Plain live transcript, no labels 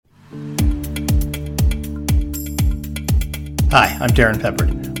Hi, I'm Darren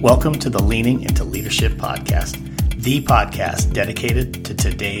Peppard. Welcome to the Leaning into Leadership podcast, the podcast dedicated to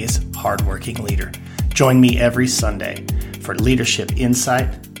today's hardworking leader. Join me every Sunday for leadership insight,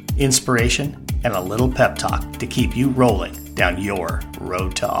 inspiration, and a little pep talk to keep you rolling down your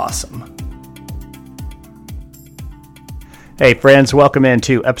road to awesome. Hey friends, welcome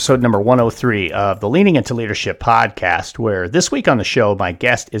into episode number 103 of the Leaning into Leadership podcast, where this week on the show, my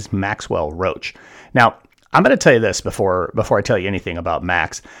guest is Maxwell Roach. Now, I'm going to tell you this before I tell you anything about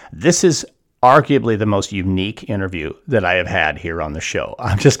Max. This is arguably the most unique interview that I have had here on the show.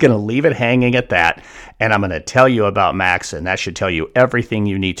 I'm just going to leave it hanging at that, and I'm going to tell you about Max, and that should tell you everything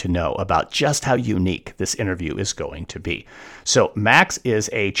you need to know about just how unique this interview is going to be. So Max is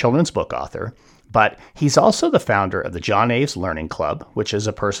a children's book author, but he's also the founder of the John Aves Learning Club, which is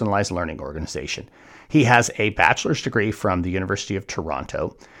a personalized learning organization. He has a bachelor's degree from the University of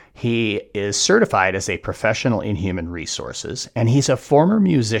Toronto. He is certified as a professional in human resources, and he's a former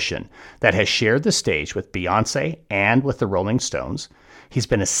musician that has shared the stage with Beyonce and with the Rolling Stones. He's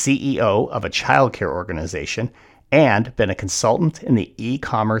been a CEO of a childcare organization and been a consultant in the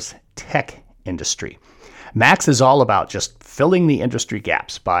e-commerce tech industry. Max is all about just filling the industry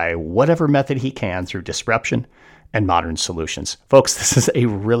gaps by whatever method he can through disruption and modern solutions. Folks, this is a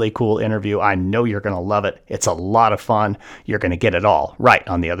really cool interview. I know you're going to love it. It's a lot of fun. You're going to get it all right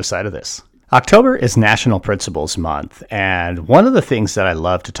on the other side of this. October is National Principals Month, and one of the things that I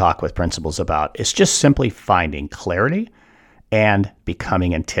love to talk with principals about is just simply finding clarity and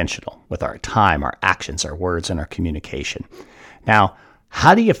becoming intentional with our time, our actions, our words, and our communication. Now,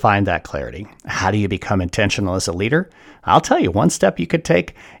 how do you find that clarity? How do you become intentional as a leader? I'll tell you, one step you could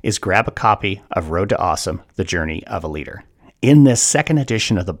take is grab a copy of Road to Awesome, The Journey of a Leader. In this second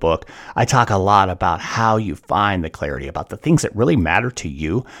edition of the book, I talk a lot about how you find the clarity, about the things that really matter to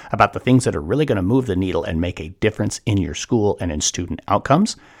you, about the things that are really going to move the needle and make a difference in your school and in student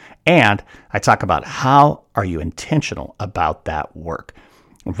outcomes. And I talk about how are you intentional about that work.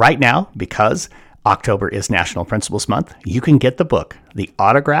 Right now, because October is National Principals Month, you can get the book, the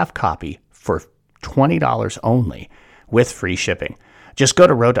autographed copy, for $20 only with free shipping. Just go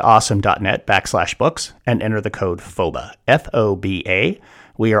to roadtoawesome.net/books and enter the code FOBA, F-O-B-A.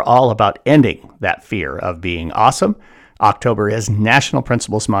 We are all about ending that fear of being awesome. October is National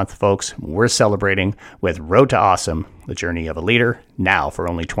Principals Month, folks. We're celebrating with Road to Awesome, The Journey of a Leader, now for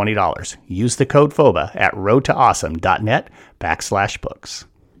only $20. Use the code FOBA at roadtoawesome.net/books.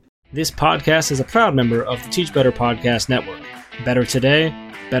 This podcast is a proud member of the Teach Better Podcast Network. Better today,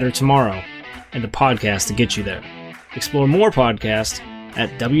 better tomorrow, and the podcast to get you there. Explore more podcasts at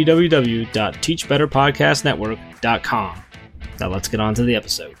www.teachbetterpodcastnetwork.com. Now let's get on to the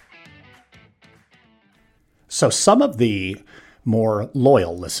episode. So some of the more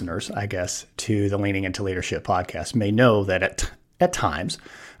loyal listeners, I guess, to the Leaning into Leadership podcast may know that at times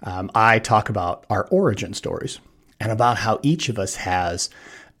I talk about our origin stories and about how each of us has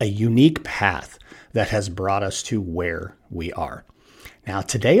a unique path that has brought us to where we are. Now,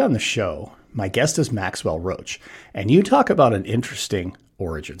 today on the show, my guest is Maxwell Roach, and you talk about an interesting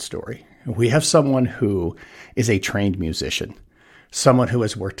origin story. We have someone who is a trained musician, someone who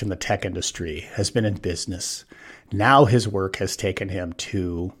has worked in the tech industry, has been in business. Now his work has taken him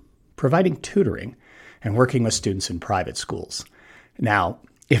to providing tutoring and working with students in private schools. Now,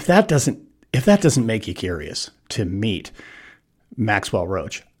 if that doesn't make you curious to meet Maxwell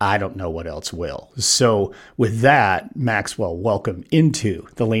Roach, I don't know what else will. So with that, Maxwell, welcome into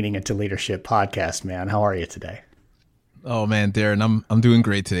the Leaning into Leadership podcast, man. How are you today? Oh man, Darren, I'm doing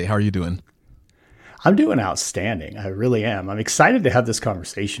great today. How are you doing? I'm doing outstanding. I really am. I'm excited to have this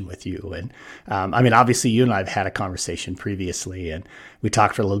conversation with you. And obviously you and I have had a conversation previously, and we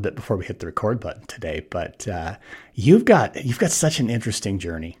talked for a little bit before we hit the record button today, but you've got such an interesting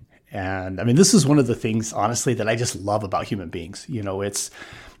journey. And this is one of the things, honestly, that I just love about human beings. You know, it's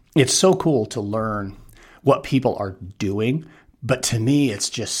so cool to learn what people are doing, but to me, it's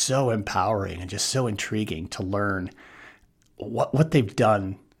just so empowering and just so intriguing to learn what they've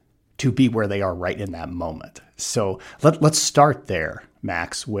done to be where they are right in that moment. So let's start there,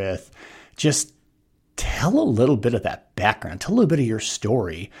 Max, with just tell a little bit of that background, tell a little bit of your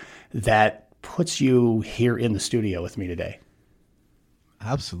story that puts you here in the studio with me today.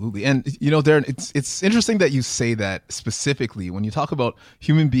 Absolutely. And, Darren, it's interesting that you say that specifically when you talk about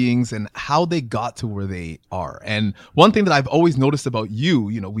human beings and how they got to where they are. And one thing that I've always noticed about you,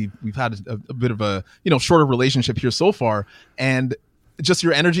 we've had a bit of a, shorter relationship here so far. And just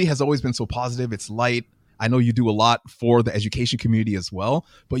your energy has always been so positive. It's light. I know you do a lot for the education community as well,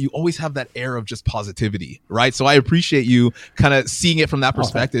 but you always have that air of just positivity, right? So I appreciate you kind of seeing it from that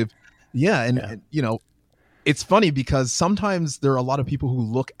perspective. And it's funny because sometimes there are a lot of people who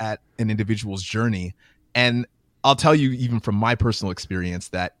look at an individual's journey, and I'll tell you, even from my personal experience,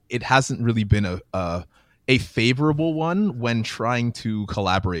 that it hasn't really been a favorable one when trying to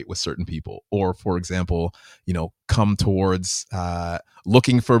collaborate with certain people, or, for example, come towards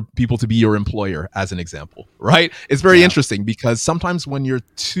looking for people to be your employer, as an example, right? It's very interesting because sometimes when you're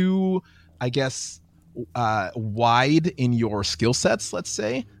too, I guess, wide in your skill sets, let's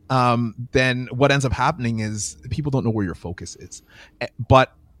say, then what ends up happening is people don't know where your focus is.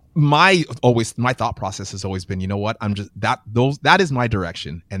 But my thought process has always been, you know what, that is my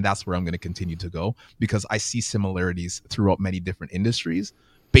direction, and that's where I'm going to continue to go, because I see similarities throughout many different industries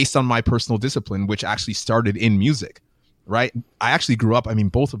based on my personal discipline, which actually started in music, right? I actually grew up,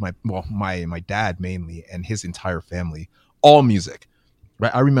 both of my dad mainly and his entire family, all music,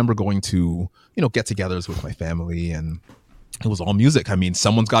 right? I remember going to, get-togethers with my family, and it was all music.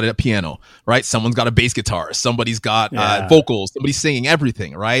 Someone's got a piano, right? Someone's got a bass guitar. Somebody's got vocals. Somebody's singing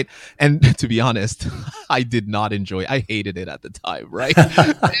everything, right? And to be honest, I did not enjoy. I hated it at the time, right?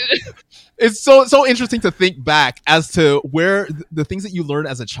 It's so interesting to think back as to where the things that you learn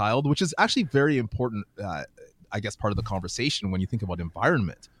as a child, which is actually very important, I guess, part of the conversation when you think about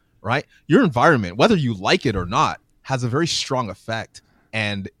environment, right? Your environment, whether you like it or not, has a very strong effect.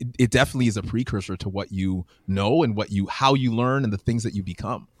 And it definitely is a precursor to what you know and how you learn and the things that you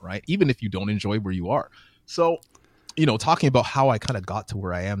become, right? Even if you don't enjoy where you are. So, talking about how I kind of got to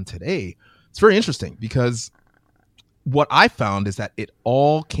where I am today, it's very interesting because what I found is that it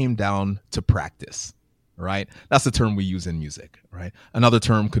all came down to practice, right? That's the term we use in music, right? Another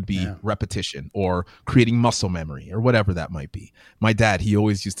term could be repetition or creating muscle memory or whatever that might be. My dad, he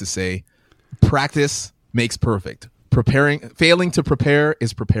always used to say, practice makes perfect. Failing to prepare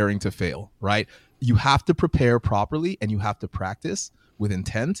is preparing to fail, right? You have to prepare properly, and you have to practice with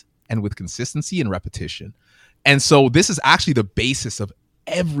intent and with consistency and repetition. And so this is actually the basis of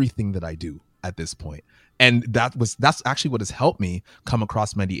everything that I do at this point. And that's actually what has helped me come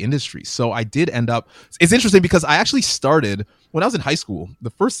across many industries. So I did end up, it's interesting because I actually started when I was in high school. The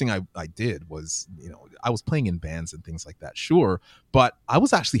first thing I did was, I was playing in bands and things like that, sure, but I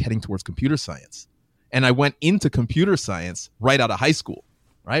was actually heading towards computer science. And I went into computer science right out of high school,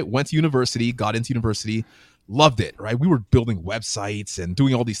 right? Went to university, got into university, loved it, right? We were building websites and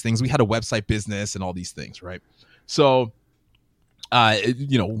doing all these things. We had a website business and all these things, right? So,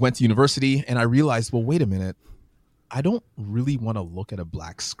 went to university, and I realized, well, wait a minute. I don't really want to look at a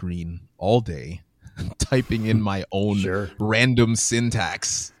black screen all day typing in my own random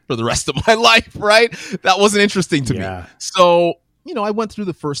syntax for the rest of my life, right? That wasn't interesting to me. So, I went through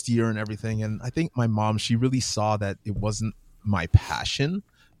the first year and everything, and I think my mom, she really saw that it wasn't my passion.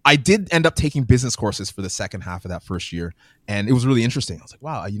 I did end up taking business courses for the second half of that first year, and it was really interesting. I was like,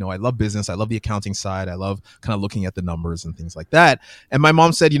 wow, I love business. I love the accounting side. I love kind of looking at the numbers and things like that. And my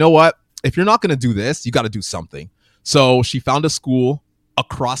mom said, you know what? If you're not going to do this, you got to do something. So she found a school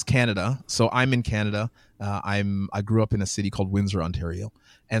across Canada. So I'm in Canada. I grew up in a city called Windsor, Ontario.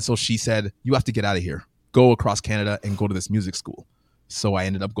 And so she said, you have to get out of here. Go across Canada and go to this music school. So I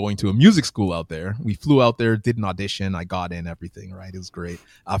ended up going to a music school out there. We flew out there, did an audition. I got in, everything, right? It was great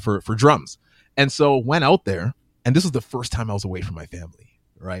for drums. And so went out there, and this was the first time I was away from my family,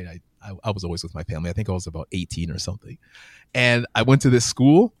 right? I was always with my family. I think I was about 18 or something. And I went to this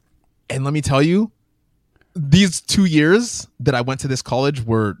school, and let me tell you, these 2 years that I went to this college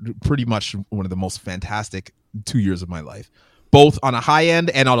were pretty much one of the most fantastic 2 years of my life. Both on a high end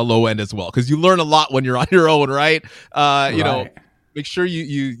and on a low end as well, because you learn a lot when you're on your own, right? You know, make sure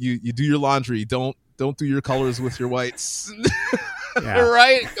you do your laundry. Don't do your colors with your whites,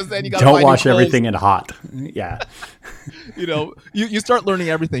 right? Because then you got don't wash everything in hot. Yeah, you start learning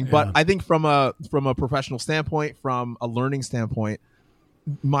everything. But I think from a professional standpoint, from a learning standpoint,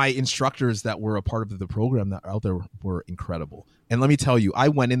 my instructors that were a part of the program that are out there were incredible. And let me tell you, I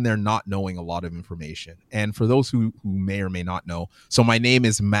went in there not knowing a lot of information. And for those who may or may not know, so my name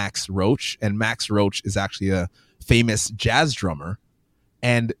is Max Roach, and Max Roach is actually a famous jazz drummer.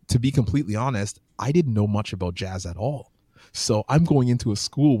 And to be completely honest, I didn't know much about jazz at all. So I'm going into a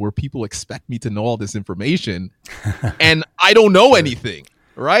school where people expect me to know all this information, and I don't know anything,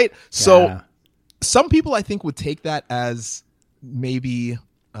 right? So some people, I think, would take that as maybe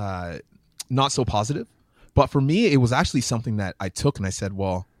not so positive. But for me, it was actually something that I took and I said,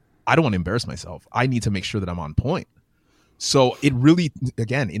 well, I don't want to embarrass myself. I need to make sure that I'm on point. So it really,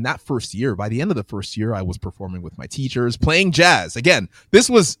 again, in that first year, by the end of the first year, I was performing with my teachers, playing jazz. Again,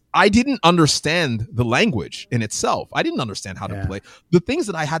 I didn't understand the language in itself. I didn't understand how to play. The things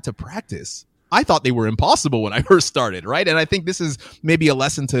that I had to practice I thought they were impossible when I first started, right? And I think this is maybe a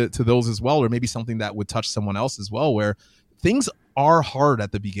lesson to those as well, or maybe something that would touch someone else as well, where things are hard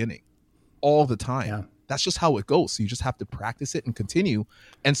at the beginning all the time. Yeah. That's just how it goes. So you just have to practice it and continue.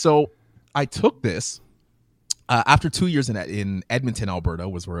 And so I took this after 2 years in Edmonton, Alberta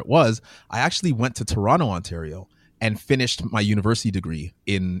was where it was. I actually went to Toronto, Ontario, and finished my university degree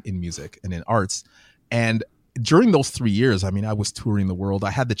in music and in arts. And during those 3 years, I mean, I was touring the world.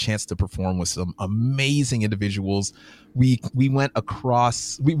 I had the chance to perform with some amazing individuals. We went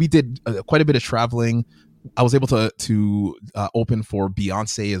across, we did quite a bit of traveling. I was able to open for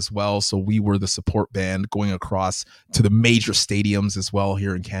Beyonce as well. So we were the support band going across to the major stadiums as well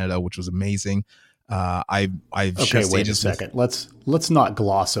here in Canada, which was amazing. I've okay, wait a second. Let's not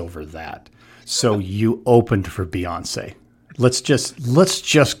gloss over that. So you opened for Beyonce. Let's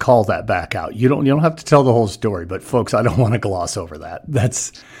just call that back out. You don't have to tell the whole story, but folks, I don't want to gloss over that.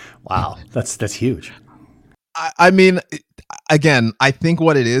 That's huge. I mean, again, I think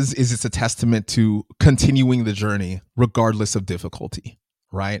what it is it's a testament to continuing the journey regardless of difficulty,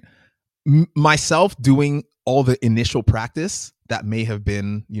 right? Myself doing all the initial practice that may have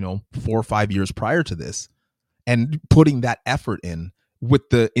been, 4 or 5 years prior to this, and putting that effort in with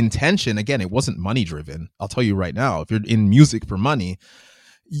the intention, again, it wasn't money driven. I'll tell you right now, if you're in music for money,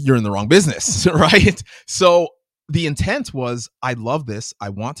 you're in the wrong business, right? So the intent was, I love this, I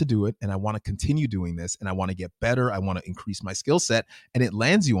want to do it, and I want to continue doing this, and I want to get better, I want to increase my skill set, and it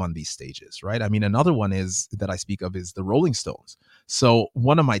lands you on these stages, right? I mean, another one is that I speak of is the Rolling Stones. So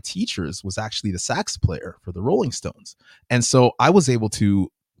one of my teachers was actually the sax player for the Rolling Stones. And so I was able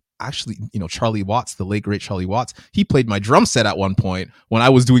to actually, Charlie Watts, the late great Charlie Watts, he played my drum set at one point when I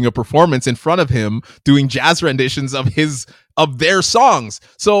was doing a performance in front of him, doing jazz renditions of their songs.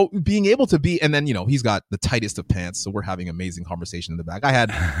 So being able to be, and then, he's got the tightest of pants. So we're having amazing conversation in the back. I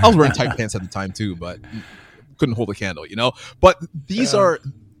was wearing tight pants at the time too, but couldn't hold a candle, but these are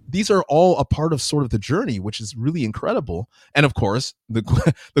all a part of sort of the journey, which is really incredible. And of course, the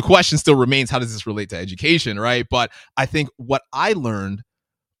question still remains, how does this relate to education, right? But I think what I learned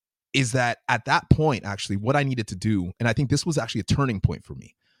is that at that point, actually, what I needed to do, and I think this was actually a turning point for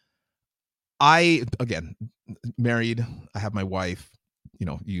me. I, again, married, I have my wife,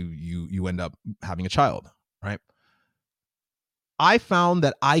 you end up having a child, right? I found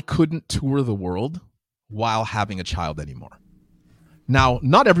that I couldn't tour the world while having a child anymore. Now,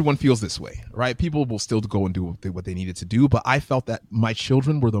 not everyone feels this way, right? People will still go and do what they needed to do, but I felt that my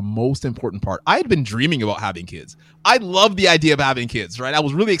children were the most important part. I had been dreaming about having kids. I love the idea of having kids, right? I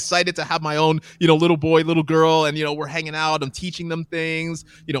was really excited to have my own, little boy, little girl, and, we're hanging out. I'm teaching them things.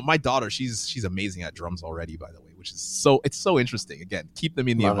 My daughter, she's amazing at drums already, by the way, which is it's so interesting. Again, keep them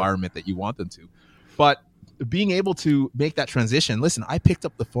in the environment that you want them to. But being able to make that transition, listen, I picked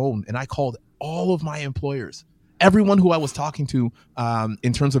up the phone and I called all of my employers. Everyone who I was talking to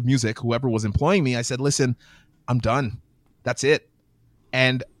in terms of music, whoever was employing me, I said, listen, I'm done. That's it.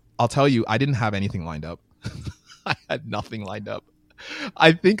 And I'll tell you, I didn't have anything lined up. I had nothing lined up.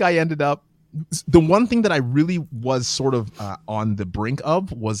 I think I ended up, the one thing that I really was sort of on the brink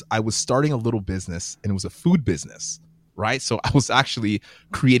of was I was starting a little business, and it was a food business, right? So I was actually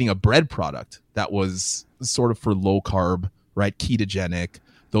creating a bread product that was sort of for low carb, right? Ketogenic,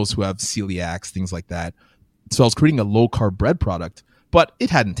 those who have celiacs, things like that. So I was creating a low carb bread product, but it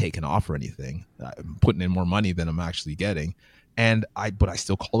hadn't taken off or anything. I'm putting in more money than I'm actually getting. But I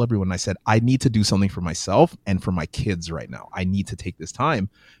still called everyone and I said, I need to do something for myself and for my kids right now. I need to take this time.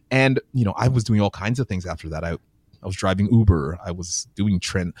 And, I was doing all kinds of things after that. I was driving Uber. I was doing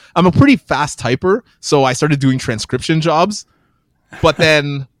I'm a pretty fast typer. So I started doing transcription jobs, but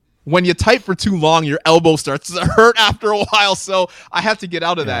then when you type for too long, your elbow starts to hurt after a while. So I had to get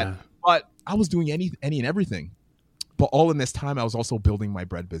out of that. But I was doing any and everything. But all in this time, I was also building my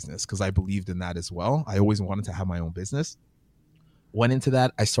bread business because I believed in that as well. I always wanted to have my own business. Went into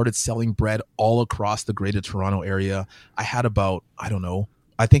that. I started selling bread all across the greater Toronto area. I had about,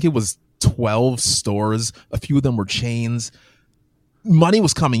 I think it was 12 stores. A few of them were chains. Money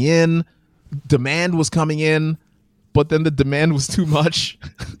was coming in. Demand was coming in. But then the demand was too much.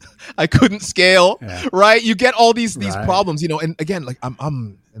 I couldn't scale, right? You get all these problems, and again, like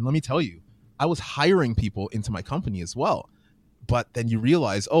and let me tell you, I was hiring people into my company as well. But then you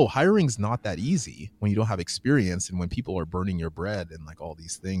realize, hiring's not that easy when you don't have experience and when people are burning your bread and like all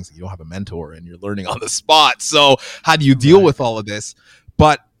these things, you don't have a mentor and you're learning on the spot. So how do you deal with all of this?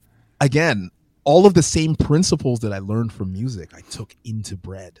 But again, all of the same principles that I learned from music, I took into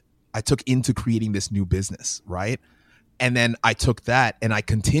bread. I took into creating this new business, right? And then I took that and I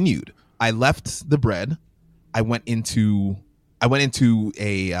continued. I left the bread. I went into I went into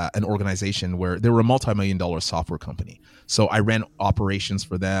an organization where they were a multi-million-dollar software company. So I ran operations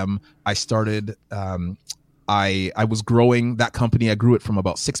for them. I started, I was growing that company. I grew it from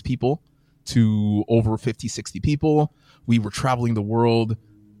about 6 people to over 50, 60 people. We were traveling the world,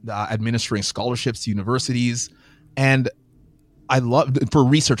 administering scholarships to universities. And I loved, for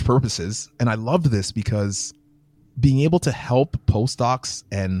research purposes, and I loved this because being able to help postdocs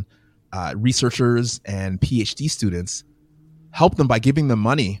and researchers and PhD students, help them by giving them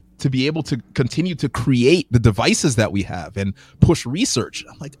money to be able to continue to create the devices that we have and push research.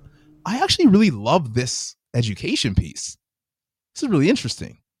 I'm like, I actually really love this education piece. This is really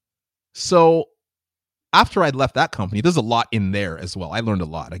interesting. So after I'd left that company, there's a lot in there as well. I learned a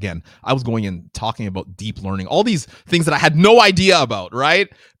lot. Again, I was going and talking about deep learning, all these things that I had no idea about, right?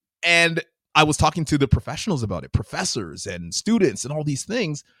 And I was talking to the professionals about it, professors and students and all these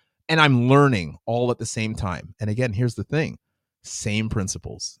things. And I'm learning all at the same time. And again, here's the thing. Same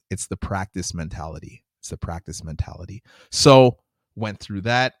principles. It's the practice mentality. So went through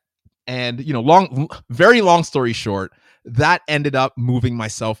that. And, very long story short, that ended up moving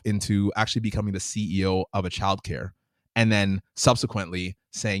myself into actually becoming the CEO of a childcare. And then subsequently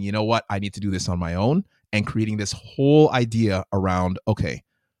saying, you know what, I need to do this on my own, and creating this whole idea around, okay,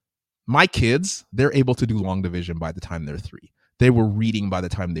 my kids, they're able to do long division by the time they're 3. They were reading by the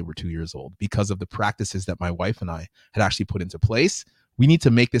time they were 2 years old because of the practices that my wife and I had actually put into place. We need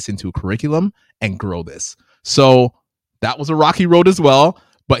to make this into a curriculum and grow this. So that was a rocky road as well.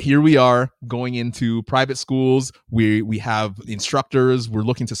 But here we are going into private schools. We have instructors. We're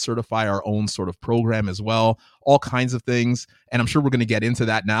looking to certify our own sort of program as well, all kinds of things. And I'm sure we're going to get into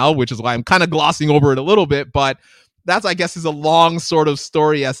that now, which is why I'm kind of glossing over it a little bit. But that's, I guess, is a long sort of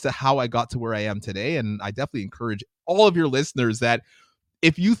story as to how I got to where I am today. And I definitely encourage all of your listeners that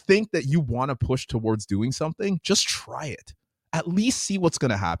if you think that you want to push towards doing something, just try it. At least see what's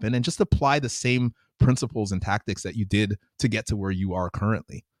going to happen and just apply the same principles and tactics that you did to get to where you are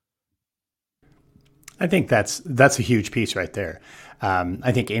currently. I think that's a huge piece right there.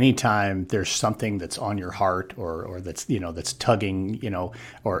 I think anytime there's something that's on your heart or that's, that's tugging,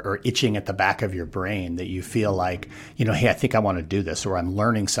 or itching at the back of your brain that you feel like, hey, I think I want to do this, or I'm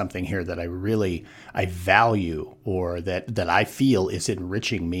learning something here that I value, or that I feel is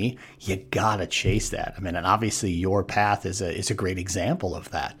enriching me, you gotta chase that. I mean, and obviously your path is a great example of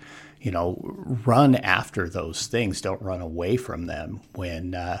that. Run after those things. Don't run away from them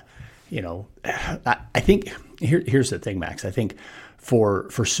when, I think here's the thing, Max. I think for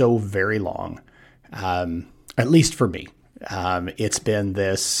so very long, at least for me, it's been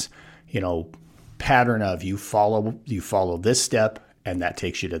this, pattern of you follow this step and that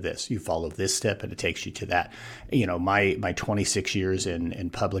takes you to this. You follow this step and it takes you to that. My 26 years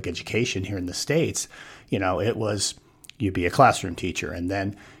in public education here in the States, it was you be a classroom teacher and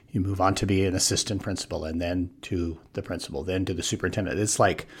then you move on to be an assistant principal and then to the principal, then to the superintendent. It's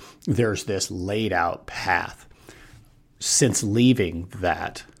like there's this laid out path. Since leaving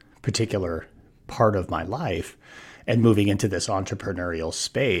that particular part of my life and moving into this entrepreneurial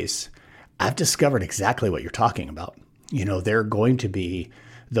space, I've discovered exactly what you're talking about. There are going to be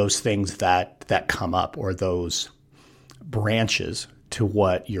those things that come up, or those branches to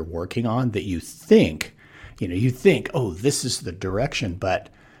what you're working on that you think, oh, this is the direction, but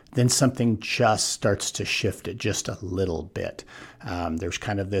then something just starts to shift it just a little bit. There's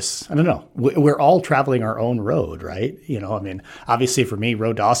kind of this, I don't know, we're all traveling our own road, right? Obviously for me,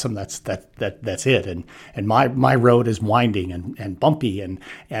 road to awesome, that's it. And my road is winding and bumpy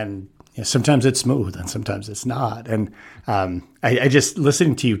and sometimes it's smooth and sometimes it's not. And I just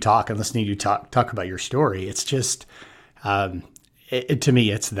listening to you talk and listening to you talk about your story, it's just, to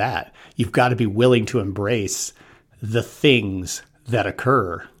me, it's that. You've got to be willing to embrace the things that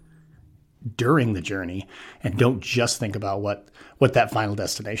occur during the journey and don't just think about what that final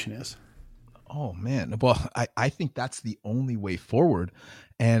destination is. Oh man. Well, I think that's the only way forward.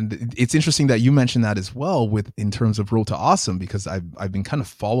 And it's interesting that you mentioned that as well in terms of Road to Awesome, because I've been kind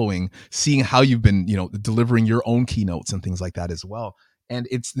of seeing how you've been, delivering your own keynotes and things like that as well. And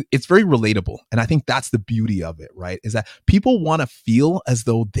it's very relatable. And I think that's the beauty of it, right? Is that people want to feel as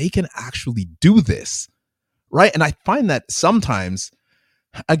though they can actually do this, right? And I find that sometimes,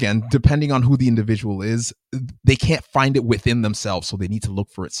 again, depending on who the individual is, they can't find it within themselves, so they need to look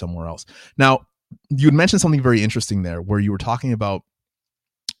for it somewhere else. Now, you had mentioned something very interesting there where you were talking about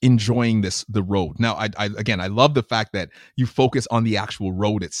enjoying the road. Now, I love the fact that you focus on the actual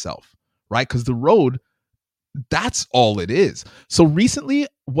road itself, right? Because the road, That's all it is. So recently,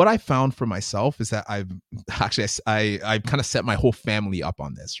 what I found for myself is that I've actually I've kind of set my whole family up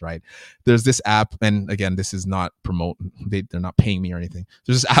on this, right? There's this app, and again, this is not they're not paying me or anything.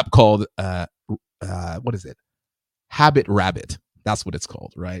 There's this app called what is it? Habit Rabbit. That's what it's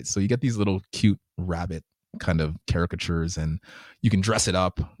called, right? So you get these little cute rabbit kind of caricatures, and you can dress it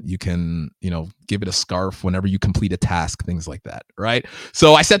up. You can, give it a scarf whenever you complete a task, things like that, right?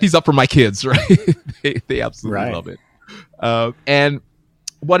 So I set these up for my kids, right? they absolutely love it. And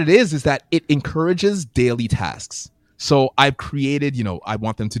what it is that it encourages daily tasks. So I've created, I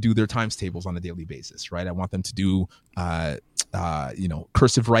want them to do their times tables on a daily basis, right? I want them to do,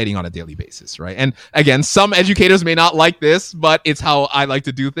 cursive writing on a daily basis, right? And again, some educators may not like this, but it's how I like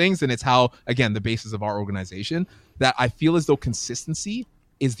to do things. And it's how, again, the basis of our organization, that I feel as though consistency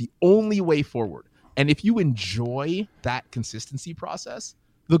is the only way forward. And if you enjoy that consistency process,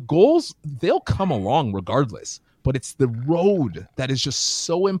 the goals, they'll come along regardless. But it's the road that is just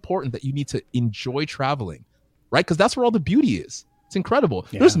so important that you need to enjoy traveling. Right? Because that's where all the beauty is. It's incredible.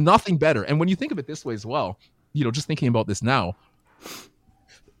 Yeah. There's nothing better. And when you think of it this way as well, just thinking about this now,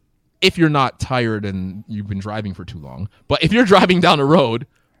 if you're not tired and you've been driving for too long, but if you're driving down a road,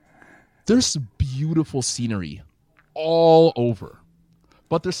 there's beautiful scenery all over.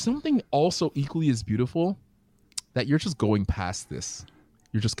 But there's something also equally as beautiful that you're just going past this.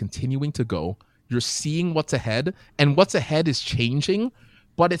 You're just continuing to go. You're seeing what's ahead, and what's ahead is changing,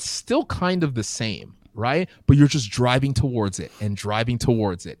 but it's still kind of the same. Right? But you're just driving towards it and driving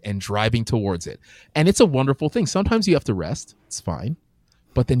towards it and driving towards it. And it's a wonderful thing. Sometimes you have to rest. It's fine.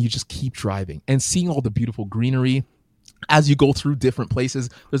 But then you just keep driving and seeing all the beautiful greenery as you go through different places.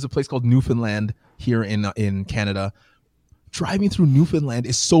 There's a place called Newfoundland here in Canada. Driving through Newfoundland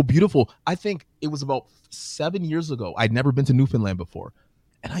is so beautiful. I think it was about 7 years ago. I'd never been to Newfoundland before.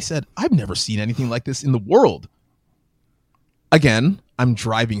 And I said, I've never seen anything like this in the world. Again, I'm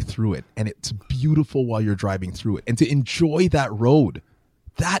driving through it, and it's beautiful while you're driving through it. And to enjoy that road,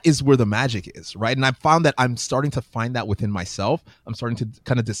 that is where the magic is, right? And I've found that I'm starting to find that within myself. I'm starting to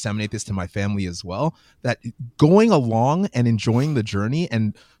kind of disseminate this to my family as well, that going along and enjoying the journey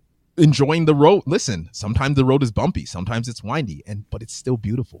and enjoying the road. Listen, sometimes the road is bumpy, sometimes it's windy, but it's still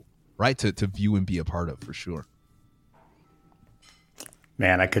beautiful, right? To view and be a part of, for sure.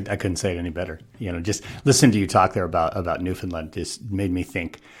 Man, I couldn't say it any better. Just listen to you talk there about Newfoundland just made me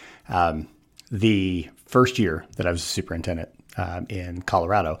think. The first year that I was a superintendent in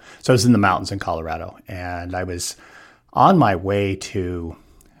Colorado, so I was in the mountains in Colorado, and I was on my way to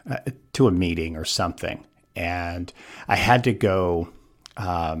a meeting or something, and I had to go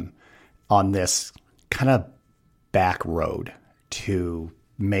on this kind of back road to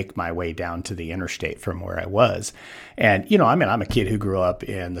make my way down to the interstate from where I was. And, I'm a kid who grew up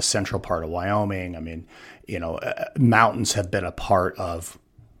in the central part of Wyoming. Mountains have been a part of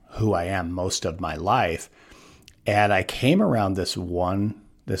who I am most of my life. And I came around this one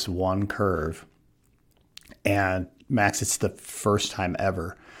curve, and Max, it's the first time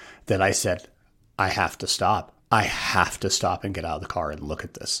ever that I said, I have to stop. I have to stop and get out of the car and look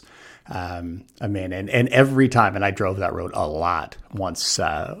at this. And every time, and I drove that road a lot once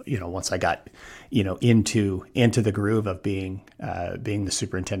I got, into the groove of being the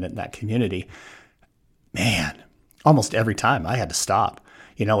superintendent in that community, man, almost every time I had to stop.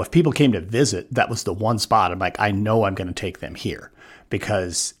 If people came to visit, that was the one spot I'm like, I know I'm going to take them here,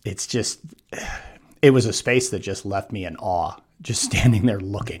 because it was a space that just left me in awe, just standing there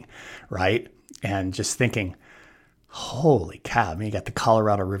looking, right. And just thinking, holy cow, you got the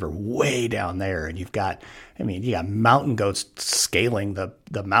Colorado River way down there, and you got mountain goats scaling the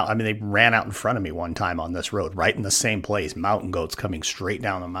mountain. They ran out in front of me one time on this road, right in the same place, mountain goats coming straight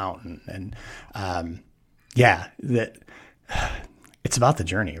down the mountain. And it's about the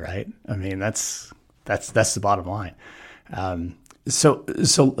journey, right? That's the bottom line. So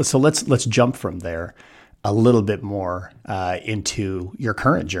let's jump from there a little bit more into your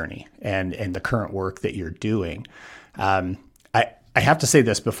current journey and the current work that you're doing. I have to say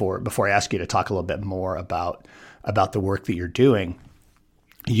this before I ask you to talk a little bit more about the work that you're doing.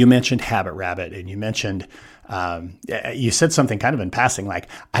 You mentioned Habit Rabbit, and you mentioned you said something kind of in passing, like,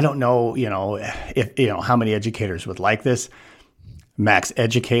 I don't know, if how many educators would like this. Max,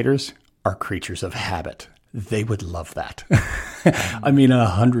 educators are creatures of habit. They would love that.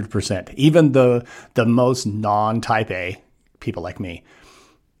 100%. Even the most non-type A people like me.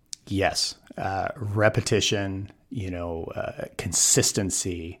 Yes. Repetition,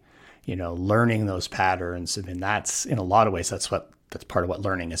 consistency, learning those patterns. That's, in a lot of ways, that's what part of what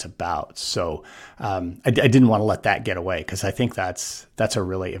learning is about. So I didn't want to let that get away, because I think that's a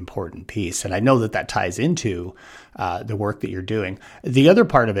really important piece. And I know that ties into the work that you're doing. The other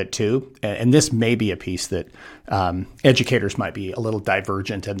part of it too, and this may be a piece that educators might be a little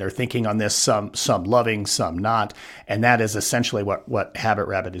divergent, and they're thinking on this, some loving, some not. And that is essentially what Habit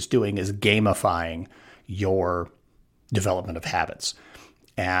Rabbit is doing, is gamifying your development of habits.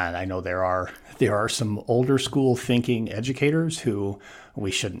 And I know there are some older school thinking educators who we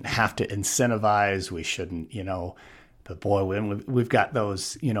shouldn't have to incentivize. We shouldn't, but boy, we've got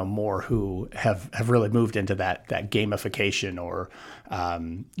those, more who have really moved into that gamification, or,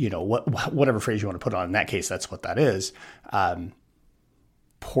 whatever phrase you want to put on. In that case, that's what that is.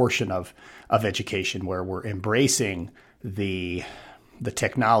 Portion of education where we're embracing the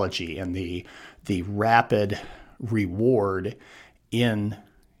technology and the rapid reward in,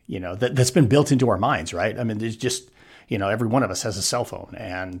 that's been built into our minds, right? I mean, there's just, every one of us has a cell phone,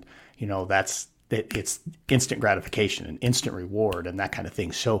 and, it's instant gratification and instant reward and that kind of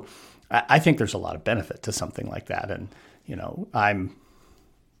thing. So I think there's a lot of benefit to something like that. And, I'm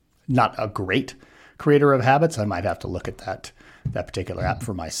not a great creator of habits. I might have to look at that particular app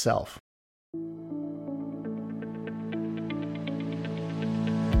for myself.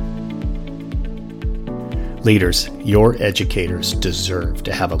 Leaders, your educators deserve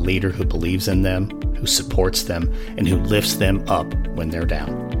to have a leader who believes in them, who supports them, and who lifts them up when they're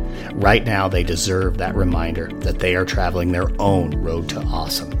down. Right now, they deserve that reminder that they are traveling their own road to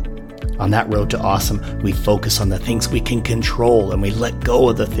awesome. On that road to awesome, we focus on the things we can control, and we let go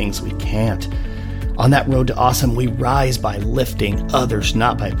of the things we can't. On that road to awesome, we rise by lifting others,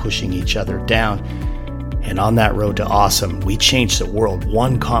 not by pushing each other down. And on that road to awesome, we change the world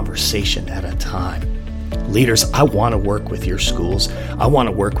one conversation at a time. Leaders, I want to work with your schools. I want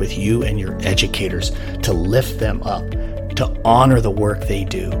to work with you and your educators to lift them up, to honor the work they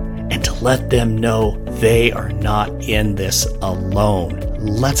do, and to let them know they are not in this alone.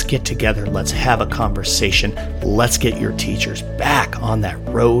 Let's get together. Let's have a conversation. Let's get your teachers back on that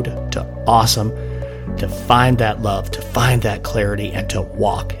road to awesome, to find that love, to find that clarity, and to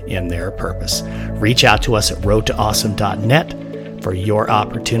walk in their purpose. Reach out to us at roadtoawesome.net for your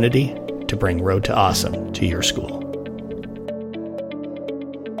opportunity to bring Road to Awesome to your school.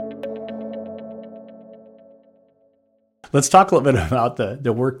 Let's talk a little bit about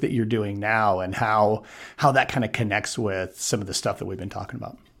the work that you're doing now, and how that kind of connects with some of the stuff that we've been talking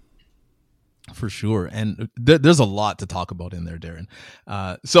about. For sure. And there's a lot to talk about in there, Darren.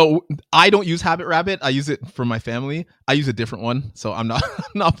 So I don't use Habit Rabbit. I use it for my family. I use a different one. So I'm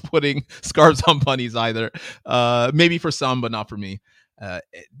not putting scarves on bunnies either. Maybe for some, but not for me.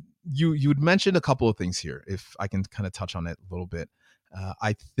 You'd mentioned a couple of things here, if I can kind of touch on it a little bit.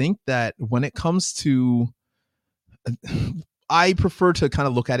 I think that when it comes to, I prefer to kind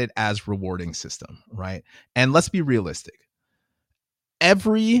of look at it as rewarding system, right? And let's be realistic.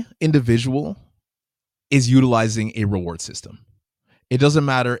 Every individual is utilizing a reward system. It doesn't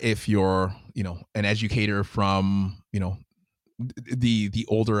matter if you're, an educator from, the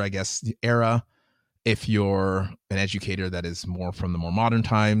older, I guess, era. If you're an educator that is more from the more modern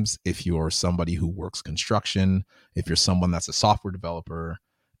times, if you're somebody who works construction, if you're someone that's a software developer,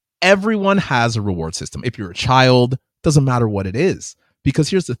 everyone has a reward system. If you're a child, doesn't matter what it is. Because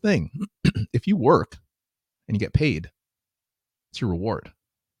here's the thing. If you work and you get paid, it's your reward.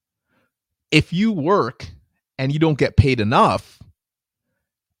 If you work and you don't get paid enough,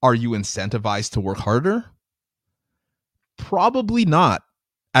 are you incentivized to work harder? Probably not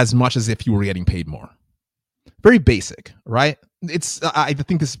as much as if you were getting paid more. Very basic, right? I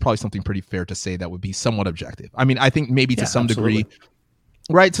think this is probably something pretty fair to say that would be somewhat objective. I mean, I think maybe to some degree,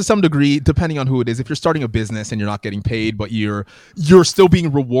 right? To some degree, depending on who it is. If you're starting a business and you're not getting paid, but you're still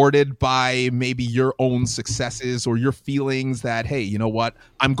being rewarded by maybe your own successes or your feelings that, hey, you know what?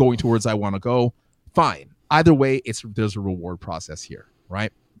 I'm going towards I want to go. Fine. Either way, there's a reward process here,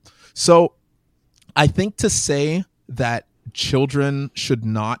 right? So I think to say that children should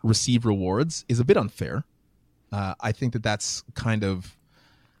not receive rewards is a bit unfair. I think that's kind of,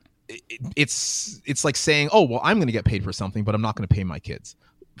 it's like saying, oh, well, I'm going to get paid for something, but I'm not going to pay my kids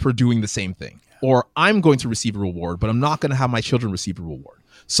for doing the same thing. Or I'm going to receive a reward, but I'm not going to have my children receive a reward.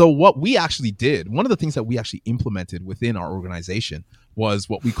 So what we actually did, one of the things that we actually implemented within our organization was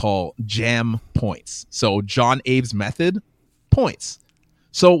what we call JAM points. So John Abe's method, points.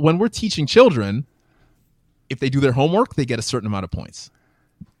 So when we're teaching children, if they do their homework, they get a certain amount of points.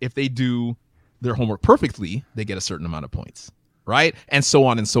 If they do their homework perfectly, they get a certain amount of points. right? And so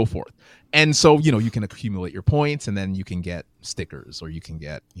on and so forth. And so, you can accumulate your points, and then you can get stickers, or you can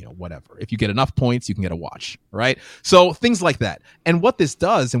get, whatever. If you get enough points, you can get a watch, right? So things like that. And what this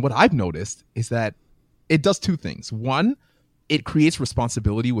does, and what I've noticed, is that it does two things. One, it creates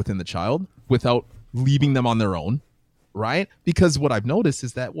responsibility within the child without leaving them on their own, right? Because what I've noticed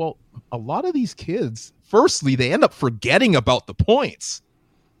is that, well, a lot of these kids, firstly, they end up forgetting about the points.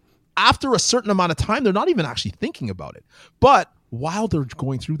 After a certain amount of time, they're not even actually thinking about it. But while they're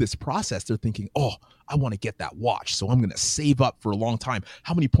going through this process, they're thinking, oh, I want to get that watch, so I'm going to save up for a long time.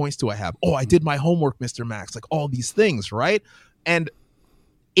 How many points do I have? Oh, I did my homework, Mr. Max. Like all these things, right? And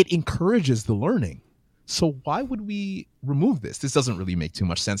it encourages the learning. So why would we remove this? This doesn't really make too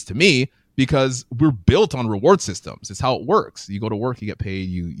much sense to me, because we're built on reward systems. It's how it works. You go to work, you get paid,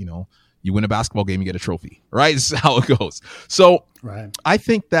 you win a basketball game, you get a trophy, right? This is how it goes. So right. I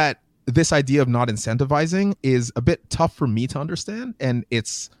think that this idea of not incentivizing is a bit tough for me to understand. And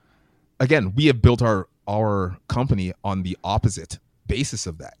it's, again, we have built our company on the opposite basis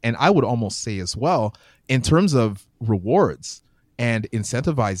of that. And I would almost say as well, in terms of rewards and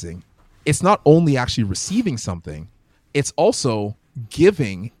incentivizing, it's not only actually receiving something, it's also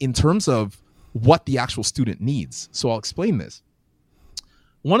giving in terms of what the actual student needs. So I'll explain this.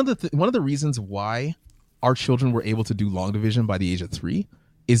 One of the reasons why our children were able to do long division by the age of 3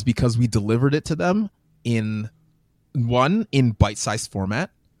 is because we delivered it to them in bite-sized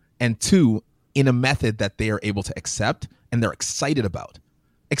format, and 2, in a method that they are able to accept and they're excited about.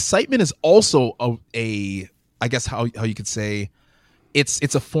 Excitement is also I guess how you could say,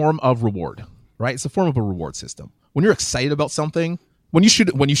 it's a form of reward, right? It's a form of a reward system. When you're excited about something, when you shoot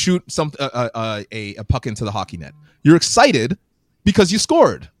a puck into the hockey net, you're excited because you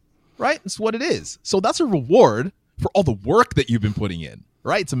scored, right? It's what it is. So that's a reward for all the work that you've been putting in,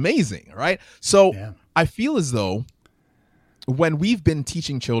 right? It's amazing, right? So yeah. I feel as though when we've been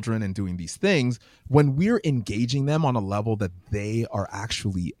teaching children and doing these things, when we're engaging them on a level that they are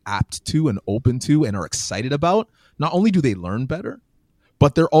actually apt to and open to and are excited about, not only do they learn better,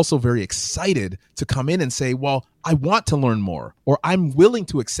 but they're also very excited to come in and say, well, I want to learn more, or I'm willing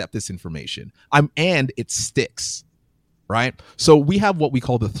to accept this information. And it sticks, right? So we have what we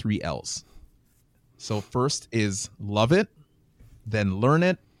call the 3 L's. So first is love it, then learn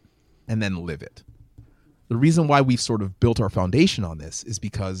it, and then live it. The reason why we've sort of built our foundation on this is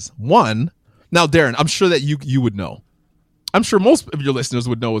because, one, now Darren, I'm sure that you would know. I'm sure most of your listeners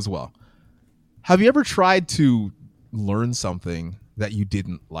would know as well. Have you ever tried to learn something that you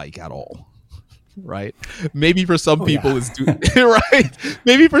didn't like at all? Right? Maybe for some people it's right.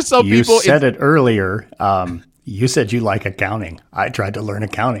 Maybe for some people you said it earlier. You said you like accounting. I tried to learn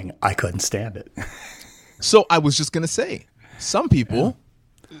accounting. I couldn't stand it. So I was just going to say, some people,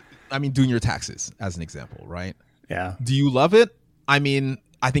 I mean, doing your taxes as an example, right? Yeah. Do you love it? I mean,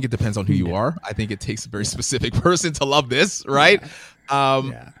 I think it depends on who you are. I think it takes a very specific person to love this, right?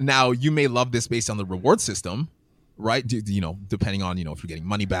 Now, you may love this based on the reward system, right? Depending on, if you're getting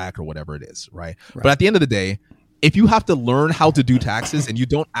money back or whatever it is, right? But at the end of the day, if you have to learn how to do taxes and you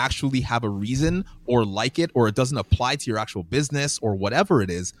don't actually have a reason or like it, or it doesn't apply to your actual business or whatever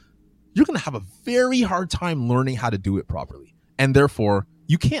it is, you're going to have a very hard time learning how to do it properly. And therefore,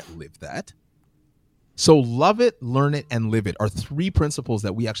 you can't live that. So love it, learn it, and live it are 3 principles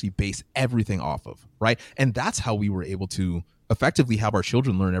that we actually base everything off of, right? And that's how we were able to effectively have our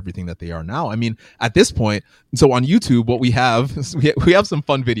children learn everything that they are now. I mean, at this point, so on YouTube, what we have is we have some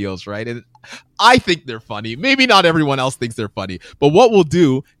fun videos, right? And I think they're funny. Maybe not everyone else thinks they're funny, but what we'll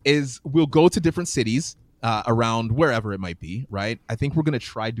do is we'll go to different cities around wherever it might be, right? I think we're going to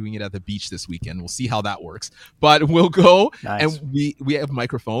try doing it at the beach this weekend. We'll see how that works. But we'll go and we have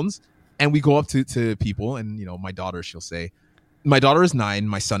microphones and we go up to people, and my daughter, she'll say, my daughter is 9,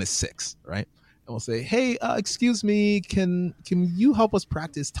 my son is 6, right? And we'll say, hey, excuse me, can you help us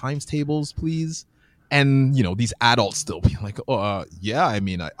practice times tables, please? And, these adults still be like, oh, yeah, I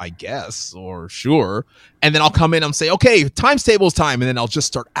mean, I guess, or sure. And then I'll come in and say, okay, times tables time. And then I'll just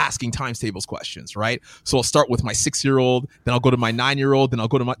start asking times tables questions, right? So I'll start with my 6-year-old, then I'll go to my 9-year-old, then I'll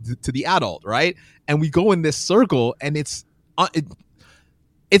go to the adult, right? And we go in this circle, and it's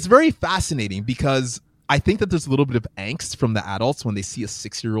very fascinating because I think that there's a little bit of angst from the adults when they see a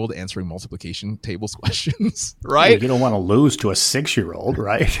 6-year-old answering multiplication tables questions, right? You don't want to lose to a 6-year-old,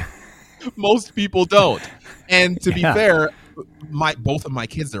 right? Most people don't. And to be fair, both of my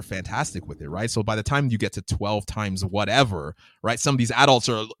kids, they're fantastic with it, right? So by the time you get to 12 times whatever, right? Some of these adults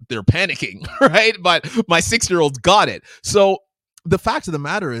they're panicking, right? But my 6-year-old's got it. So the fact of the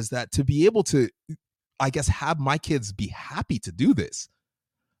matter is that to be able to, I guess, have my kids be happy to do this,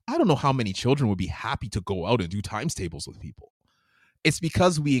 I don't know how many children would be happy to go out and do times tables with people. It's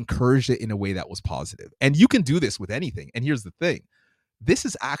because we encouraged it in a way that was positive. And you can do this with anything. And here's the thing. This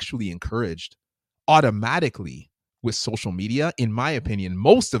is actually encouraged automatically with social media, in my opinion,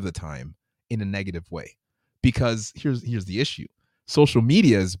 most of the time in a negative way. Because here's the issue. Social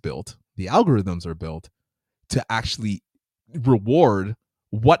media is built, the algorithms are built to actually reward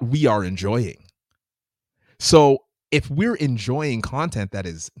what we are enjoying. So if we're enjoying content that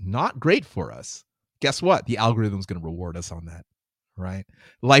is not great for us, guess what? The algorithm's going to reward us on that, right?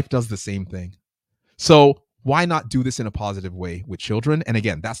 Life does the same thing. So why not do this in a positive way with children? And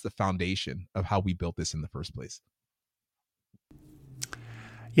again, that's the foundation of how we built this in the first place.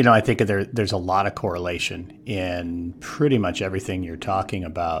 I think there's a lot of correlation in pretty much everything you're talking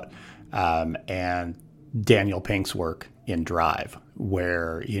about. And Daniel Pink's work in Drive,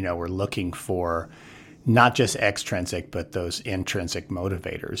 where, we're looking for not just extrinsic, but those intrinsic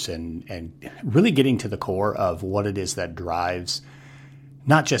motivators and really getting to the core of what it is that drives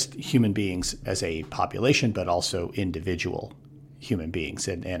not just human beings as a population, but also individual human beings.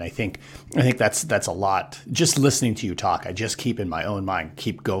 And I think that's a lot. Just listening to you talk, I just keep in my own mind,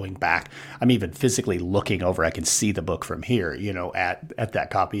 keep going back. I'm even physically looking over. I can see the book from here, at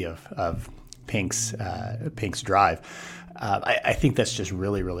that copy of Pink's Drive. I think that's just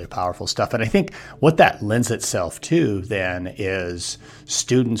really, really powerful stuff. And I think what that lends itself to then is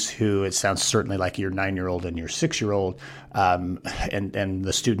students who, it sounds certainly like your 9-year-old and your 6-year-old, and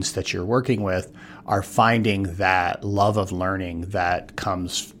the students that you're working with are finding that love of learning that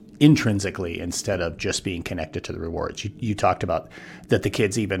comes intrinsically instead of just being connected to the rewards. You talked about that the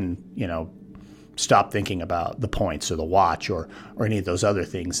kids even, stop thinking about the points or the watch or any of those other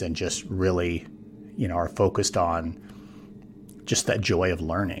things and just really, are focused on just that joy of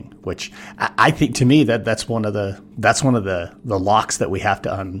learning, which I think to me that's one of the locks that we have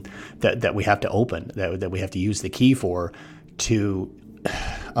to that we have to open, that we have to use the key for to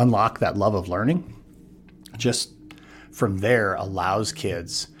unlock that love of learning. Just from there allows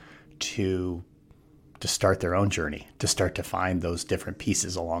kids to start their own journey, to start to find those different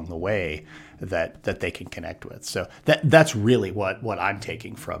pieces along the way that they can connect with. So that's really what I'm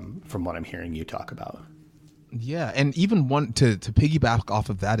taking from what I'm hearing you talk about. Yeah, and even one to piggyback off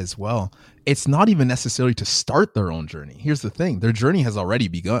of that as well, it's not even necessarily to start their own journey. Here's the thing, their journey has already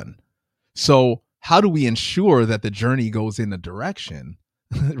begun. So how do we ensure that the journey goes in a direction,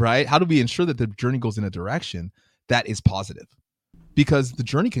 right? How do we ensure that the journey goes in a direction that is positive? Because the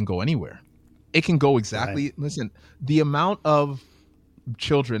journey can go anywhere. It can go exactly, right. Listen, the amount of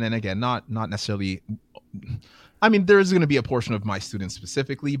children, and again, not necessarily, I mean, there is going to be a portion of my students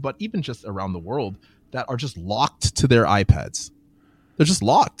specifically, but even just around the world, that are just locked to their iPads. They're just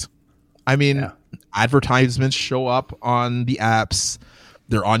locked. I mean, Advertisements show up on the apps.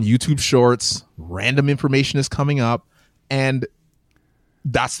 They're on YouTube Shorts. Random information is coming up. And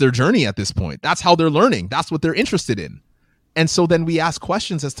that's their journey at this point. That's how they're learning. That's what they're interested in. And so then we ask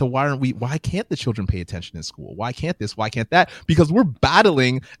questions as to why can't the children pay attention in school? Why can't this? Why can't that? Because we're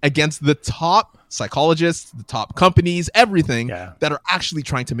battling against the top psychologists, the top companies, everything that are actually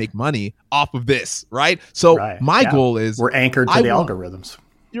trying to make money off of this, right? So my goal is we're anchored to the algorithms.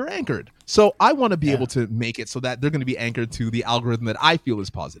 You're anchored. So I want to be able to make it so that they're going to be anchored to the algorithm that I feel is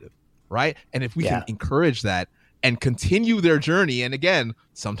positive, right? And if we can encourage that and continue their journey. And again,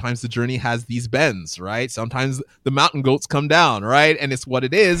 sometimes the journey has these bends, right? Sometimes the mountain goats come down, right? And it's what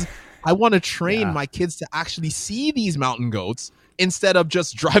it is. I want to train my kids to actually see these mountain goats instead of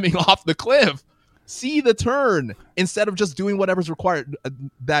just driving off the cliff. See the turn instead of just doing whatever's required,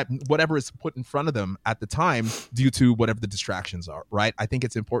 that whatever is put in front of them at the time due to whatever the distractions are, right? I think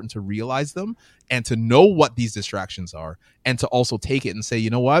it's important to realize them and to know what these distractions are and to also take it and say,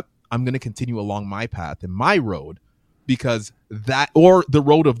 you know what? I'm going to continue along my path and my road because or the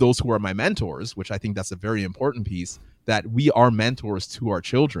road of those who are my mentors, which I think that's a very important piece, that we are mentors to our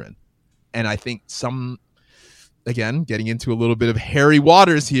children. And I think again, getting into a little bit of hairy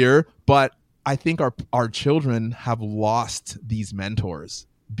waters here, but I think our children have lost these mentors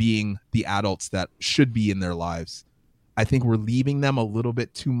being the adults that should be in their lives. I think we're leaving them a little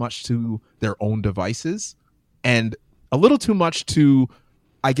bit too much to their own devices and a little too much to,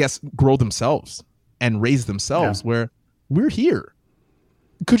 I guess, grow themselves and raise themselves where we're here.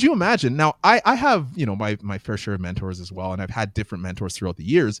 Could you imagine? Now, I have, my fair share of mentors as well, and I've had different mentors throughout the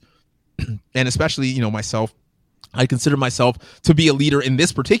years. And especially, myself, I consider myself to be a leader in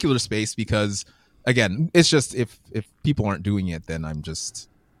this particular space because, again, it's just if people aren't doing it, then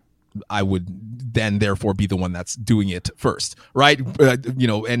I would then therefore be the one that's doing it first, right?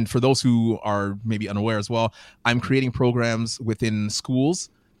 And for those who are maybe unaware as well, I'm creating programs within schools.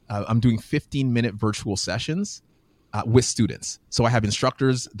 I'm doing 15-minute virtual sessions with students. So I have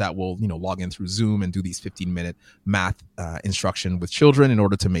instructors that will, log in through Zoom and do these 15-minute math instruction with children in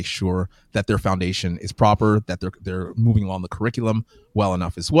order to make sure that their foundation is proper, that they're moving along the curriculum well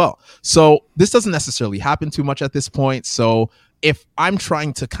enough as well. So this doesn't necessarily happen too much at this point. So if I'm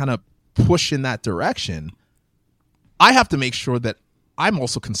trying to kind of push in that direction, I have to make sure that I'm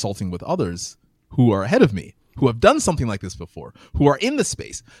also consulting with others who are ahead of me, who have done something like this before, who are in the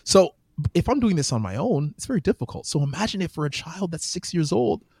space. So if I'm doing this on my own, it's very difficult. So imagine if for a child that's 6 years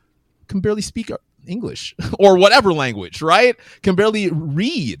old, can barely speak English or whatever language, right? Can barely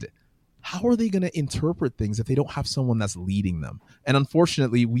read. How are they going to interpret things if they don't have someone that's leading them? And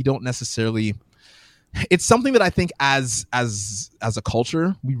unfortunately, we don't necessarily. It's something that I think as a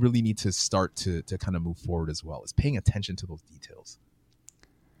culture, we really need to start to kind of move forward as well, is paying attention to those details.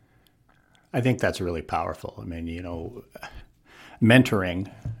 I think that's really powerful. I mean, mentoring,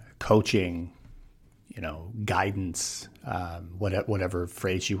 coaching, guidance, whatever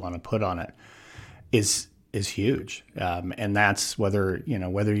phrase you want to put on it, is huge. And that's whether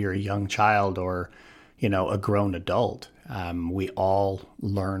you're a young child or, a grown adult. We all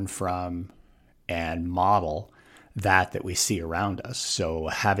learn from and model that we see around us. So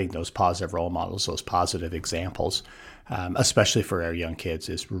having those positive role models, those positive examples, especially for our young kids,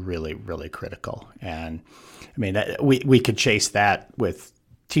 is really, really critical. And I mean, we could chase that with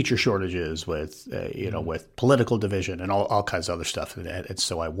teacher shortages, with with political division and all kinds of other stuff. And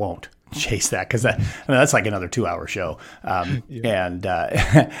so I won't chase that because that's like another 2-hour show. And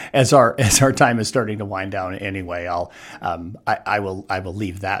as our time is starting to wind down anyway, I will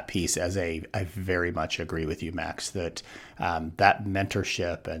leave that piece as I very much agree with you, Max, that that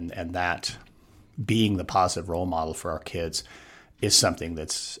mentorship and that being the positive role model for our kids is something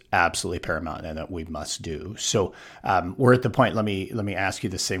that's absolutely paramount and that we must do. So we're at the point. Let me ask you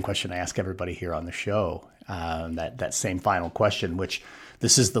the same question I ask everybody here on the show. That same final question, which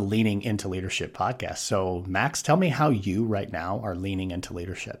this is the Leaning into Leadership podcast. So Max, tell me how you right now are leaning into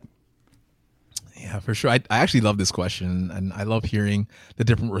leadership. Yeah, for sure. I actually love this question, and I love hearing the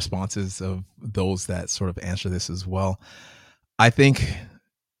different responses of those that sort of answer this as well. I think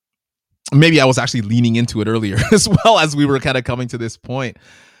maybe I was actually leaning into it earlier as well as we were kind of coming to this point.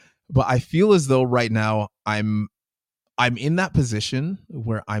 But I feel as though right now I'm in that position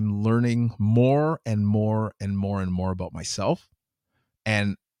where I'm learning more and more and more and more about myself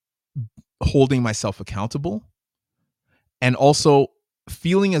and holding myself accountable, and also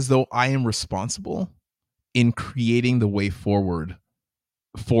feeling as though I am responsible in creating the way forward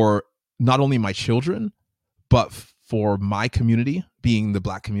for not only my children, but for my community, being the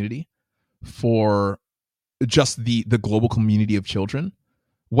Black community, for just the global community of children.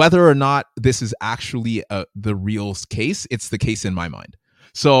 Whether or not this is actually the real case, it's the case in my mind.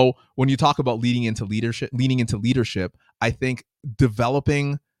 So when you talk about leaning into leadership, I think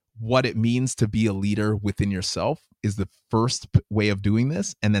developing what it means to be a leader within yourself is the first way of doing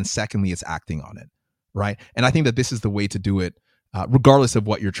this. And then secondly, it's acting on it, right? And I think that this is the way to do it, regardless of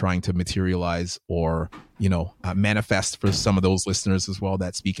what you're trying to materialize or, manifest for some of those listeners as well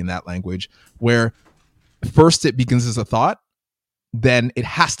that speak in that language, where first it begins as a thought, then it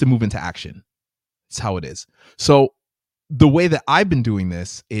has to move into action. It's how it is. So the way that I've been doing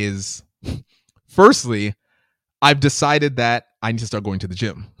this is, firstly, I've decided that I need to start going to the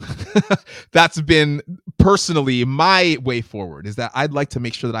gym. That's been personally my way forward, is that I'd like to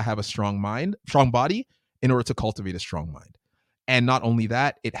make sure that I have a strong body in order to cultivate a strong mind. And not only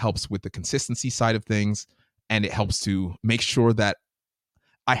that, it helps with the consistency side of things, and it helps to make sure that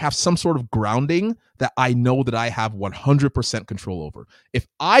I have some sort of grounding that I know that I have 100% control over. If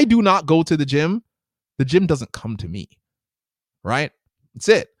I do not go to the gym doesn't come to me, right? That's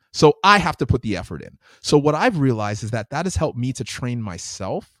it. So I have to put the effort in. So what I've realized is that has helped me to train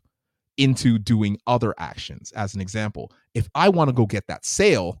myself into doing other actions. As an example, if I want to go get that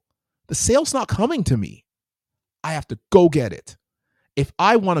sale, the sale's not coming to me. I have to go get it. If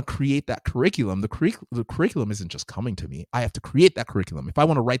I want to create that curriculum, the curriculum isn't just coming to me. I have to create that curriculum. If I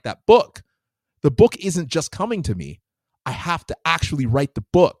want to write that book, the book isn't just coming to me. I have to actually write the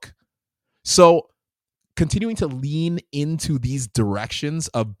book. So continuing to lean into these directions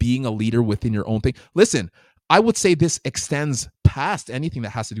of being a leader within your own thing. Listen, I would say this extends past anything that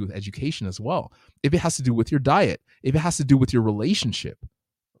has to do with education as well. If it has to do with your diet, if it has to do with your relationship,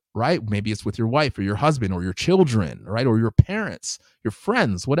 right? Maybe it's with your wife or your husband or your children, right? Or your parents, your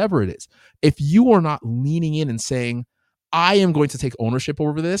friends, whatever it is. If you are not leaning in and saying, I am going to take ownership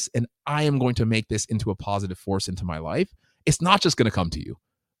over this and I am going to make this into a positive force into my life, it's not just going to come to you,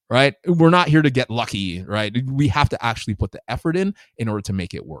 right? We're not here to get lucky, right? We have to actually put the effort in order to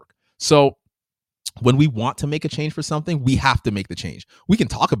make it work. So when we want to make a change for something, we have to make the change. We can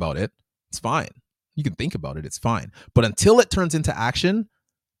talk about it. It's fine. You can think about it. It's fine. But until it turns into action,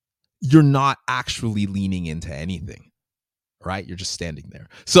 you're not actually leaning into anything, right? You're just standing there.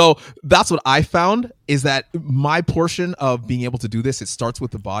 So that's what I found, is that my portion of being able to do this, it starts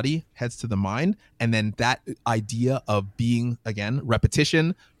with the body, heads to the mind. And then that idea of being, again,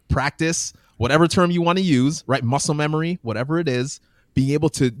 repetition, practice, whatever term you want to use, right? Muscle memory, whatever it is, being able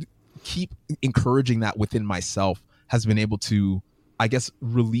to keep encouraging that within myself has been able to, I guess,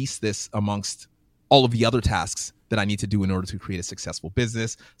 release this amongst all of the other tasks that I need to do in order to create a successful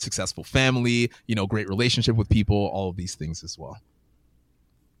business, successful family, great relationship with people, all of these things as well.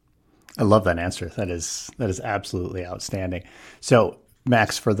 I love that answer. That is absolutely outstanding. So,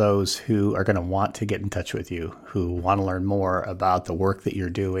 Max, for those who are going to want to get in touch with you, who want to learn more about the work that you're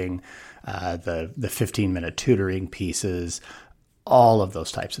doing, the 15-minute tutoring pieces, all of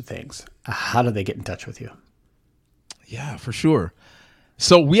those types of things, how do they get in touch with you? Yeah, for sure.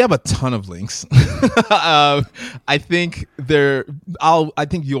 So we have a ton of links. I think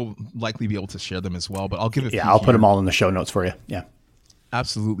you'll likely be able to share them as well, but I'll give it. Yeah, I'll put them all in the show notes for you. Yeah,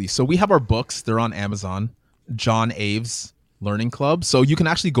 absolutely. So we have our books. They're on Amazon. John Aves Learning Club. So you can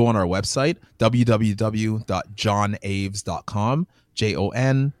actually go on our website, www.johnaves.com,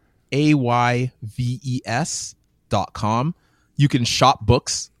 JONAYVES.com. You can shop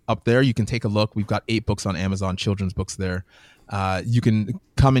books up there. You can take a look. We've got 8 books on Amazon, children's books there. You can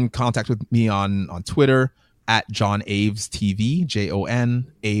come in contact with me on Twitter at John Aves TV, JONAYVES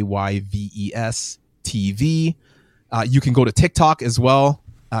TV. You can go to TikTok as well.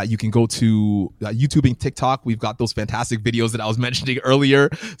 You can go to YouTube and TikTok. We've got those fantastic videos that I was mentioning earlier.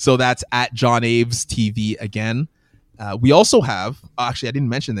 So that's at John Aves TV again. We also have, actually, I didn't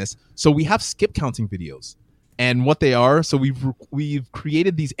mention this. So we have skip counting videos. And what they are, so we've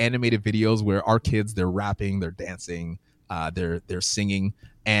created these animated videos where our kids, they're rapping, they're dancing, they're singing,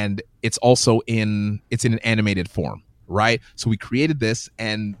 and it's also in an animated form, right? So we created this,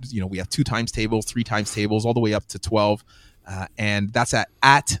 and we have 2 times tables, 3 times tables, all the way up to 12, and that's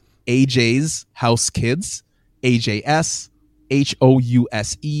at AJ's House Kids,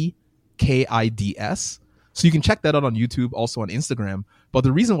 AJSHOUSEKIDS. So you can check that out on YouTube, also on Instagram. But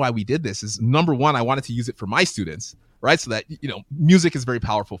the reason why we did this is, number one, I wanted to use it for my students, right? So that, music is very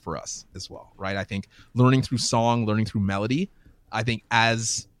powerful for us as well, right? I think learning through song, learning through melody, I think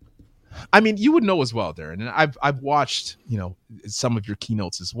you would know as well, Darren, and I've watched, some of your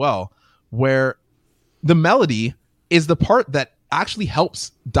keynotes as well, where the melody is the part that actually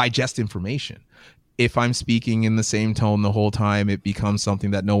helps digest information. If I'm speaking in the same tone the whole time, it becomes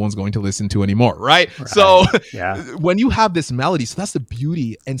something that no one's going to listen to anymore, right? So when you have this melody, so that's the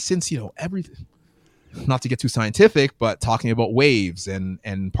beauty. And since, everything, not to get too scientific, but talking about waves and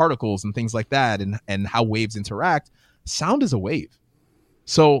particles and things like that, and how waves interact, sound is a wave.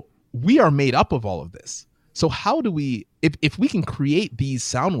 So we are made up of all of this. So how do we, if we can create these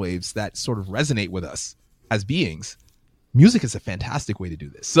sound waves that sort of resonate with us as beings, music is a fantastic way to do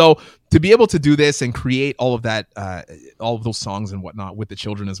this. So to be able to do this and create all of that, all of those songs and whatnot with the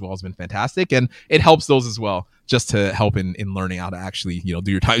children as well has been fantastic. And it helps those as well, just to help in learning how to actually, do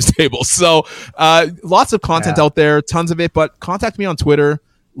your times tables. So lots of content out there, tons of it, but contact me on Twitter.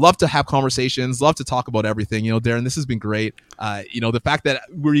 Love to have conversations, love to talk about everything. Darren, this has been great. The fact that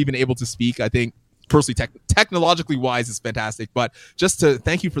we're even able to speak, I think, personally, technologically wise, is fantastic. But just to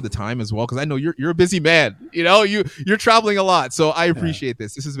thank you for the time as well, because I know you're a busy man. You're traveling a lot, so I appreciate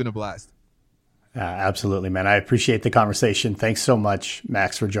this. This has been a blast. Absolutely, man. I appreciate the conversation. Thanks so much,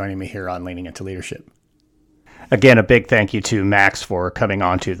 Max, for joining me here on Leaning Into Leadership. Again, a big thank you to Max for coming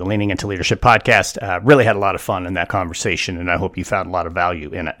on to the Leaning Into Leadership podcast. Really had a lot of fun in that conversation, and I hope you found a lot of value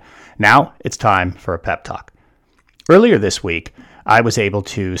in it. Now it's time for a pep talk. Earlier this week, I was able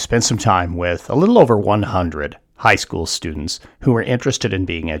to spend some time with a little over 100 high school students who were interested in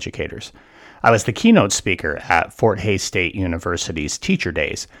being educators. I was the keynote speaker at Fort Hays State University's Teacher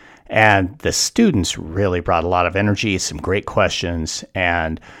Days, and the students really brought a lot of energy, some great questions,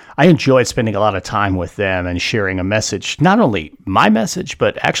 and I enjoyed spending a lot of time with them and sharing a message, not only my message,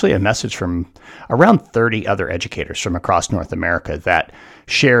 but actually a message from around 30 other educators from across North America that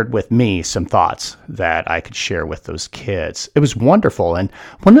shared with me some thoughts that I could share with those kids. It was wonderful. And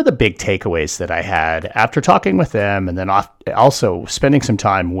one of the big takeaways that I had after talking with them, and then also spending some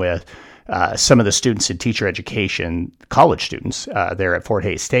time with some of the students in teacher education, college students there at Fort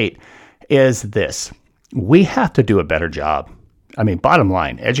Hays State, is this: we have to do a better job. I mean, bottom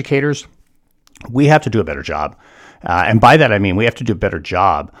line, educators, we have to do a better job. And by that, I mean, we have to do a better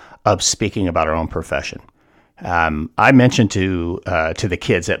job of speaking about our own profession. I mentioned to the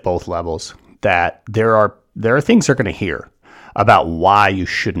kids at both levels that there are things they're going to hear about why you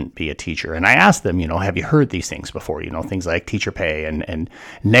shouldn't be a teacher. And I asked them, have you heard these things before? Things like teacher pay and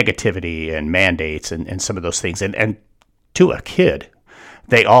negativity and mandates and some of those things. And to a kid,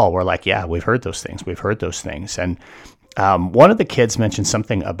 they all were like, yeah, we've heard those things. We've heard those things. And one of the kids mentioned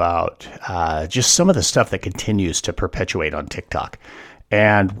something about just some of the stuff that continues to perpetuate on TikTok.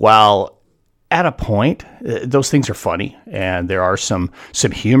 And while at a point, those things are funny, and there are some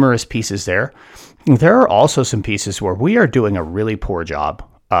humorous pieces there, there are also some pieces where we are doing a really poor job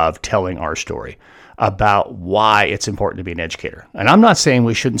of telling our story about why it's important to be an educator. And I'm not saying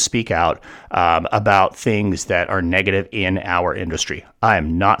we shouldn't speak out about things that are negative in our industry. I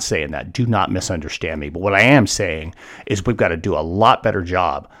am not saying that. Do not misunderstand me. But what I am saying is we've got to do a lot better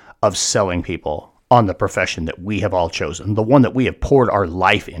job of selling people on the profession that we have all chosen, the one that we have poured our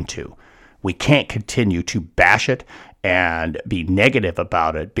life into. We can't continue to bash it and be negative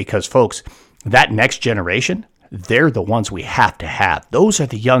about it because, folks, that next generation, they're the ones we have to have. Those are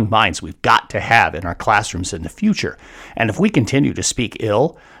the young minds we've got to have in our classrooms in the future. And if we continue to speak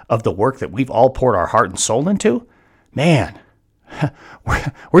ill of the work that we've all poured our heart and soul into, man,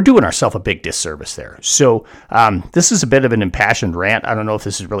 we're doing ourselves a big disservice there. So this is a bit of an impassioned rant. I don't know if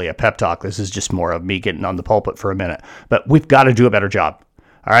this is really a pep talk. This is just more of me getting on the pulpit for a minute. But we've got to do a better job.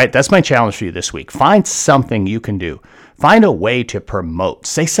 All right, that's my challenge for you this week. Find something you can do. Find a way to promote.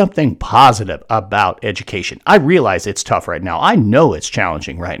 Say something positive about education. I realize it's tough right now. I know it's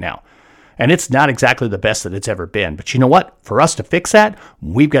challenging right now. And it's not exactly the best that it's ever been. But you know what? For us to fix that,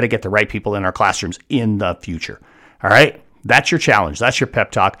 we've got to get the right people in our classrooms in the future. All right? That's your challenge. That's your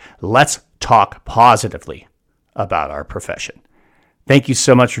pep talk. Let's talk positively about our profession. Thank you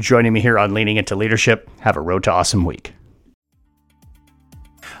so much for joining me here on Leaning Into Leadership. Have a Road to Awesome week.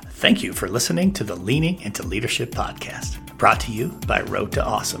 Thank you for listening to the Leaning Into Leadership podcast, brought to you by Road to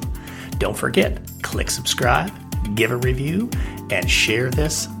Awesome. Don't forget, click subscribe, give a review, and share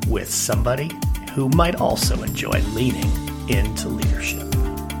this with somebody who might also enjoy leaning into leadership.